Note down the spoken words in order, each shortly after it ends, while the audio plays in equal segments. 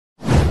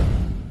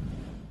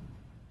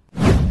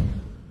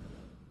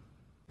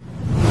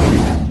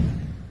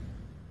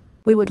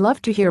We would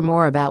love to hear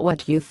more about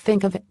what you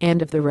think of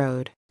End of the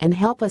Road and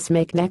help us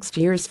make next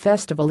year's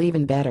festival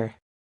even better.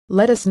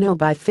 Let us know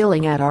by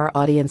filling out our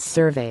audience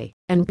survey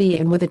and be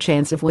in with a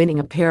chance of winning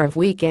a pair of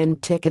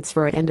weekend tickets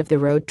for End of the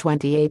Road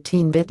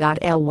 2018.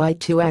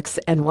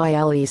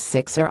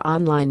 bit.ly2xnyle6. Our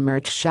online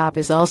merch shop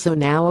is also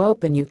now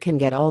open. You can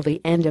get all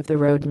the End of the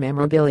Road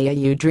memorabilia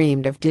you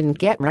dreamed of didn't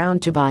get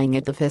round to buying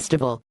at the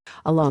festival,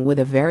 along with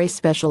a very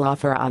special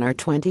offer on our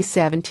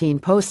 2017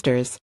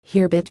 posters.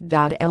 Here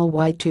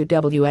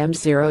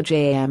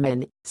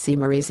bit.ly2wm0jmn, see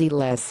Maurizi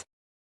less.